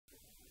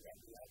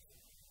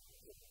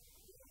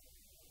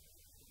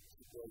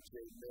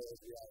JAE MILLZ,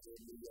 we out here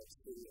in New York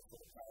City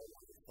for the Power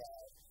 105.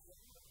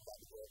 About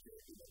to go up there,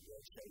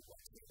 World Trade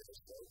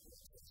MARTINEZ show.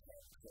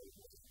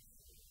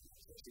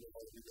 So you don't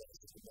want to be there,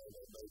 just no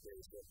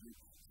days. So if you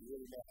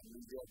really not in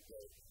New York,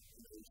 though,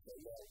 you say,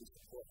 well, we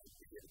support you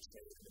to get a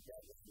change in the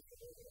government.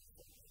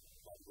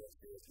 About to go up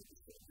there, we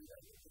just do that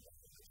with the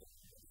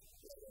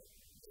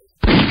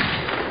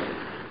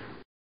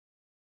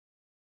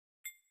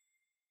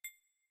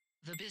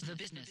The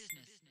business.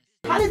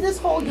 How did this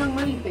whole Young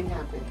Money thing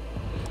happen?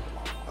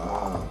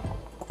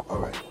 All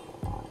right.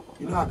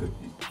 You know I could,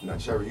 now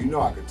Cherry, you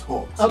know I could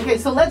talk. So. Okay,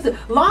 so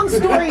long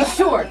story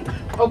short.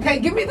 Okay,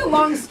 give me the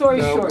long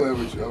story short. No, I'm playing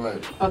with you, all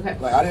right. Okay.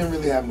 Like, I didn't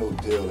really have no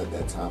deal at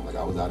that time. Like,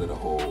 I was out of the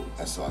whole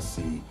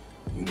SRC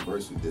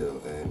Universal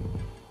deal, and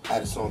I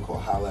had a song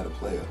called Holla at a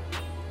Player.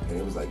 And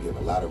it was like getting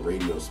a lot of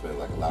radio spin,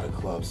 like a lot of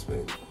club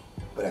spin.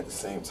 But at the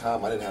same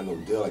time, I didn't have no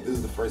deal. Like, this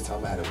is the first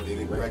time I had a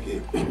big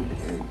record,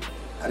 and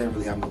I didn't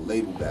really have no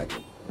label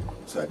backing.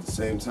 So at the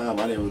same time,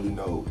 I didn't really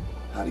know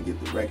how to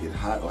get the record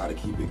hot or how to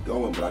keep it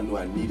going, but I knew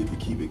I needed to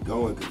keep it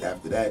going because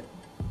after that,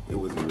 it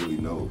wasn't really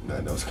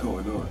nothing else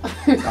going on.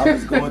 I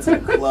was going to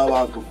the club,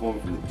 I was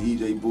performing from the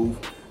DJ booth,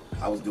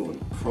 I was doing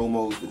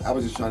promos, I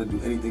was just trying to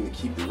do anything to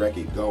keep the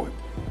record going.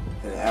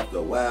 And after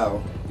a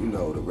while, you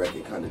know, the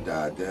record kind of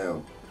died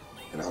down,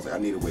 and I was like, I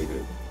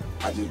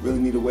just really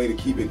need a way to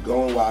keep it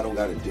going while I don't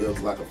got a deal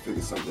till I can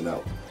figure something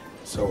out.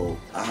 So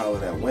I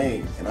hollered at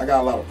Wayne, and I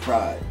got a lot of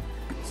pride.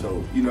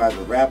 So, you know, as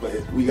a rapper,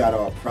 we got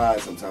our pride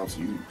sometimes,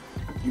 so you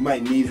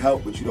might need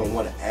help, but you don't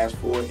want to ask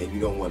for it and you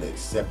don't want to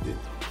accept it.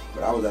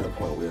 But I was at a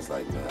point where it's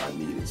like, man, I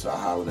need it. So I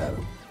hollered at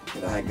him.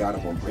 And I had got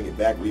him on Bring It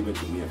Back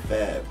remix with me and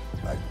Fab,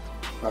 like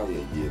probably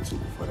a year or two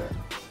before that.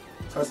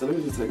 So I said, let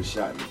me just take a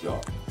shot in the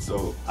dark.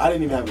 So I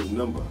didn't even have his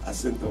number. I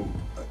sent him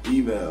an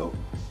email.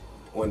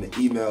 On the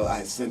email, I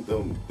had sent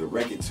them the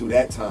record to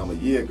that time a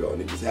year ago,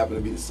 and it just happened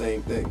to be the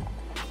same thing.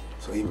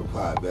 So he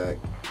replied back.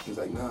 He was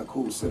like, nah,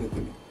 cool, send it to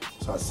me.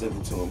 So I sent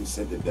it to him, he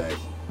sent it back.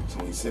 So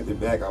when he sent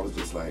it back, I was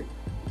just like,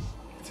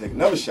 take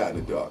another shot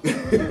in the dark.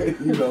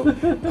 You know,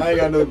 I ain't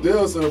got no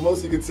deal, so the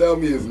most he could tell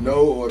me is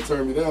no or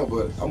turn me down,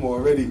 but I'm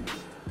already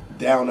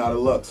down out of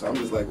luck, so I'm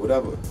just like,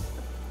 whatever.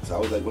 So I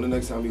was like, when the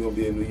next time you gonna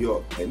be in New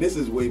York? And this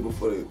is way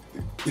before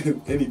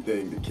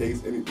anything, the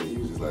case, anything. He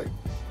was just like,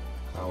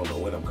 I don't know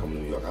when I'm coming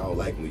to New York. I don't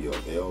like New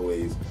York. They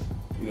always,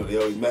 you know, they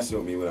always messing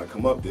with me when I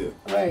come up there.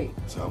 Right.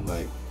 So I'm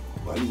like,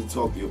 well, I need to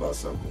talk to you about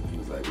something. He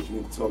was like, what you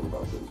need to talk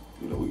about? Because,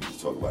 you know, we can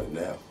just talk about it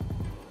now.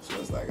 So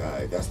it's like, all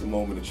right, that's the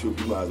moment of truth.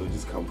 You might as well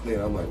just come clean.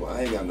 I'm like, well,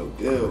 I ain't got no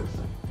deal.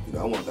 You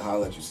know, I want to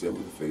holler at you, said we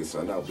can figure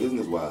something out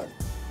business-wise.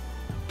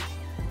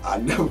 I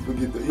never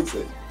forget that he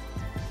said,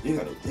 you ain't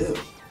got no deal.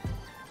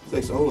 He's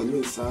like, so hold on, you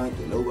ain't signed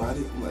to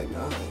nobody? I'm like,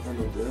 nah, I ain't got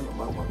no deal.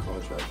 I'm out my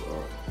contract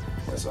for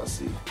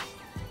SRC.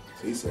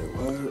 So he said,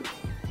 word?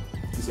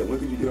 He said, when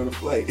could you get on a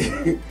flight?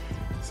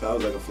 So I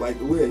was like, a flight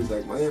to where? He's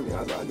like, Miami. I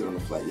was like, I get on a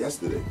flight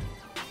yesterday.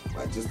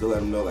 Like, just to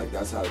let him know, like,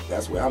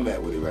 that's where I'm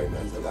at with it right now.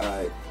 He's like, all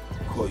right,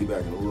 I'll call you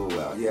back in a little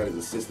while. He had his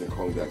assistant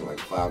call me back in like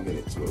 5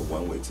 minutes with a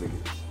one-way ticket.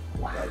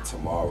 Wow. Like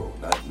tomorrow.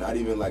 Not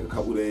even like a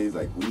couple days,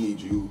 like, we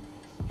need you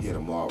here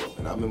tomorrow.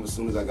 And I remember as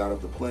soon as I got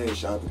off the plane,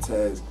 shout out to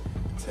Taz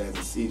and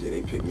CJ,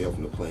 they picked me up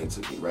from the plane,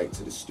 took me right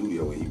to the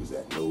studio where he was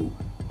at. No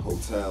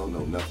hotel,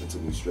 no nothing,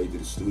 took me straight to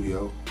the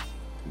studio.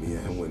 Me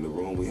and him went in the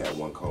room, we had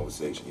one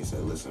conversation. He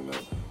said, listen, man,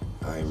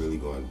 I ain't really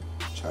going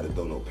to try to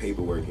throw no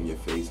paperwork in your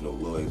face, no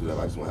lawyers,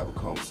 whatever. I just want to have a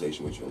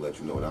conversation with you and let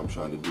you know what I'm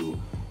trying to do.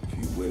 If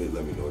you with it,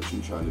 let me know what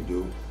you're trying to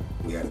do.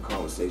 We had a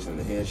conversation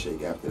and a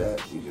handshake. After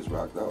that, we just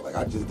rocked out. Like,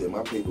 I just did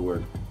my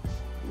paperwork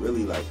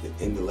really like the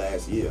end of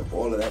last year.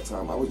 All of that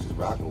time, I was just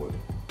rocking with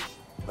him.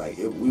 Like,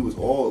 we was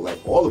all, like,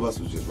 all of us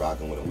was just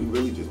rocking with him. We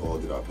really just all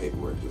did our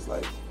paperwork just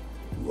like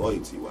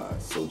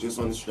loyalty-wise. So just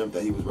on the strength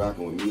that he was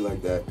rocking with me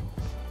like that,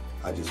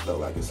 I just felt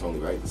like it's only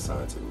right to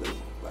sign to the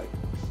label. Like,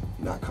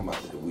 not come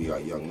out with the We Are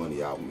Young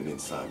Money album and then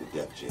sign the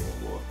Def Jam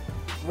or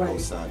go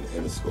sign the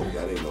Interscope.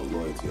 That ain't no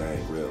loyalty, that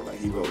ain't real. Like,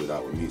 he rolled it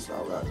out with me, so I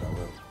ride it out with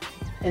him.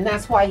 And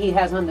that's why he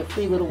has on the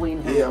Free Little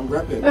Wayne hat. Yeah, I'm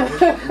repping, man. I'm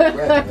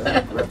repping,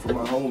 man. Rep for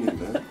my homie,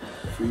 man.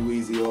 Free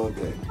Weezy all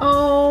day.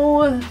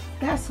 Oh,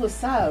 that's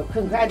what's up.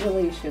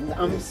 Congratulations.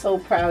 I'm so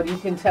proud. You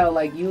can tell,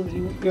 like,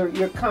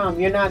 you're calm.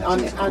 You're not on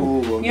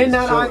you're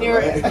not on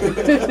your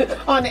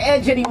on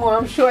edge anymore.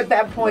 I'm sure at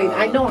that point.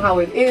 I know how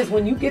it is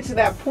when you get to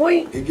that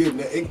point.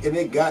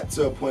 It got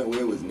to a point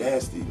where it was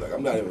nasty. Like,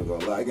 I'm not even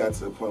gonna lie. It got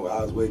to a point where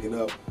I was waking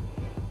up.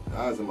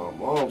 I was in my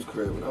mom's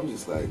crib, and I'm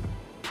just like,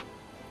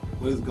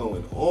 what is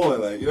going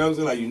on? Like, you know what I'm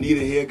saying? Like, you need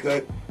a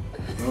haircut.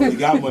 You only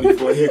got money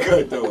for a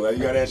haircut though. Like,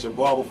 you gotta ask your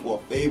barber for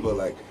a favor.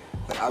 Like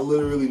I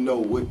literally know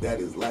what that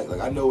is like.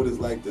 Like, I know what it's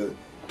like to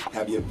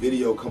have your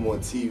video come on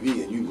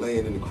TV and you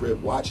laying in the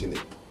crib watching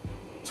it,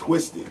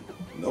 twisted.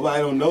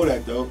 Nobody don't know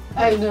that though.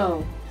 I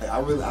know. Like,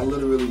 I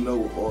literally know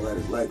what all that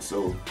is like.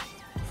 So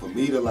for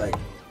me to like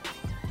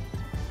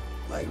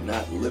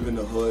not live in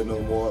the hood no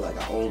more. Like,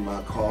 I own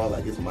my car.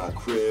 Like, it's my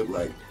crib.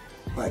 Like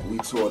we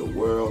tour the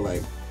world.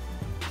 Like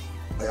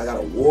I got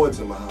awards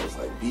in my house,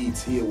 like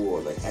BET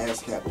awards, like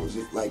ASCAP awards,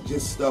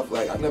 just stuff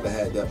like I never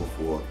had that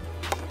before.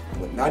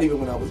 not even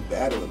when I was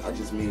battling, I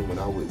just mean when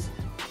I was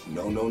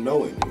knowing,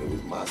 when it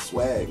was my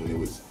swag, when it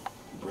was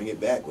Bring It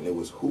Back, when it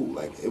was Who,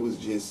 like it was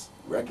just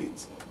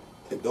records.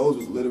 Like those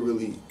was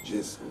literally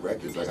just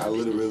records. Like I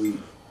literally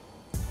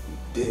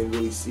didn't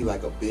really see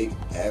like a big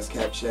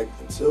ASCAP check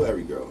until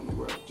Every Girl in the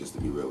World, just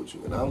to be real with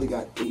you. And I only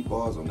got 8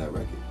 bars on that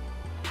record.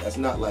 That's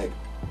not like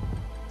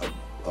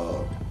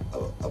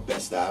a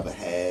best I ever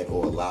had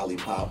or a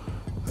lollipop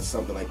or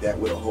something like that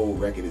where the whole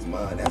record is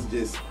mine. That's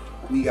just,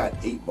 we got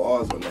 8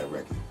 bars on that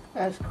record.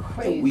 That's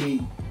crazy. And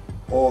we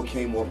all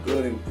came off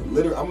good. And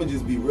literally, I'm gonna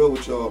just be real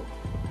with y'all.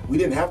 We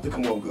didn't have to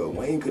come off good.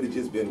 Wayne could have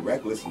just been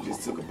reckless and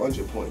just took a bunch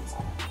of points.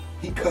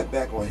 He cut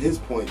back on his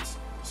points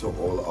so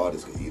all the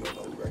artists could eat on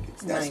those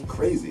records. That's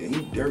crazy. And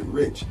he dirt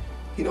rich.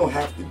 He don't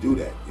have to do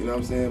that. You know what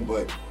I'm saying?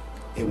 But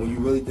and when you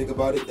really think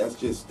about it, that's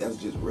just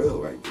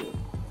real right there.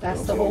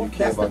 That's the whole.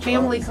 That's the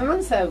family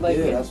concept. Like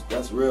yeah,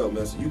 that's real,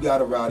 man. So you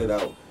gotta ride it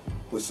out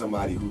with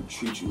somebody who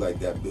treats you like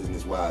that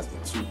business-wise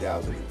in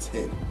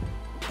 2010.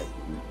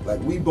 Like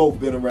we both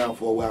been around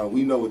for a while and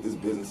we know what this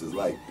business is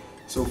like.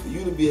 So for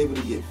you to be able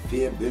to get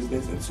fair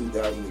business in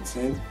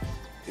 2010,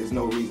 there's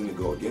no reason to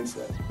go against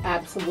that.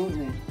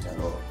 Absolutely. At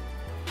all.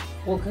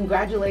 Well,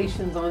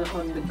 congratulations on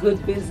the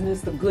good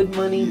business, the good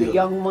money, the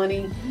young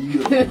money.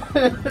 Yeah.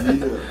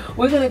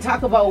 We're going to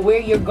talk about where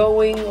you're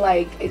going,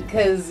 like,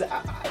 because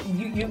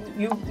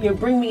you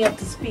bring me up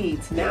to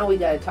speed. So now we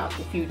got to talk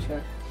the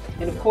future.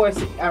 And of course,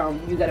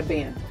 you got a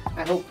band.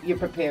 I hope you're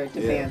prepared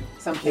to band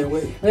something. Can't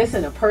wait.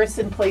 Listen, a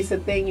person, place, a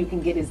thing, you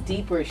can get as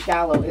deep or as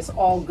shallow. It's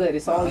all good.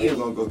 It's all you. I ain't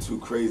going to go too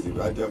crazy,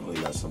 but I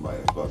definitely got somebody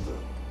that's about to...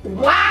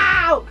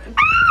 Wow!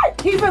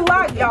 Keep it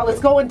locked, y'all.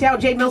 It's going down.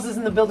 JAE MILLZ is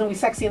in the building. We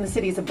Sexy in the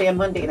City. It's a Band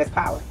Monday, and it's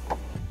power.